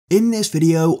In this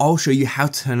video, I'll show you how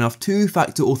to turn off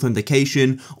two-factor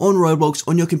authentication on Roblox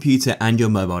on your computer and your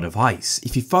mobile device.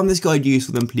 If you found this guide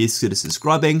useful, then please consider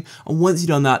subscribing, and once you've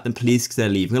done that, then please consider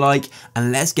leaving a like,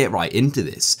 and let's get right into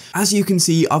this. As you can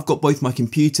see, I've got both my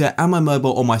computer and my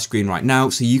mobile on my screen right now,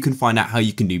 so you can find out how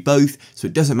you can do both, so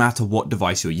it doesn't matter what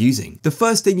device you're using. The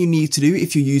first thing you need to do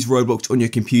if you use Roblox on your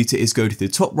computer is go to the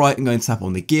top right and go and tap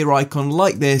on the gear icon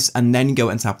like this, and then go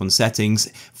and tap on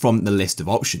settings from the list of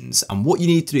options. And what you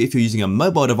need to do if you're using a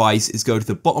mobile device is go to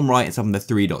the bottom right and tap on the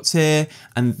three dots here,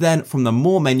 and then from the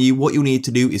more menu, what you'll need to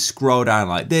do is scroll down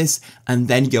like this and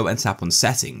then go and tap on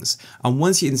settings. And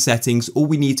once you're in settings, all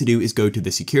we need to do is go to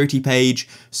the security page.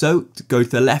 So go to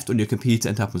the left on your computer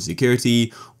and tap on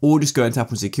security, or just go and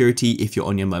tap on security if you're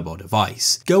on your mobile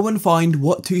device. Go and find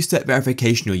what two-step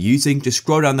verification you're using. Just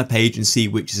scroll down the page and see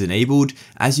which is enabled.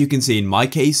 As you can see in my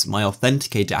case, my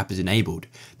authenticator app is enabled.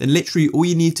 Then literally all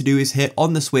you need to do is hit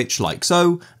on the switch like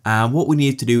so, and what we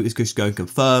need to do is just go and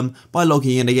confirm by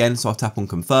logging in again. So I'll tap on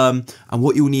confirm, and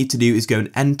what you'll need to do is go and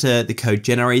enter the code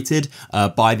generated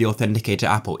by the authenticator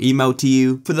app or email to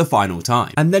you for the final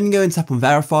time, and then go and tap on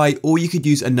verify, or you could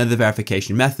use another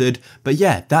verification method. But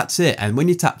yeah, that's it. And when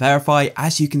you tap verify,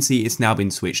 as you can see, it's now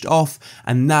been switched off,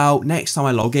 and now next time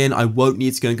I log in, I won't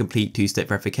need to go and complete two-step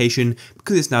verification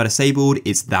because it's now disabled.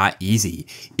 It's that easy.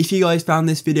 If you guys found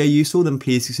this video useful, then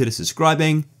please consider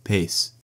subscribing. Peace.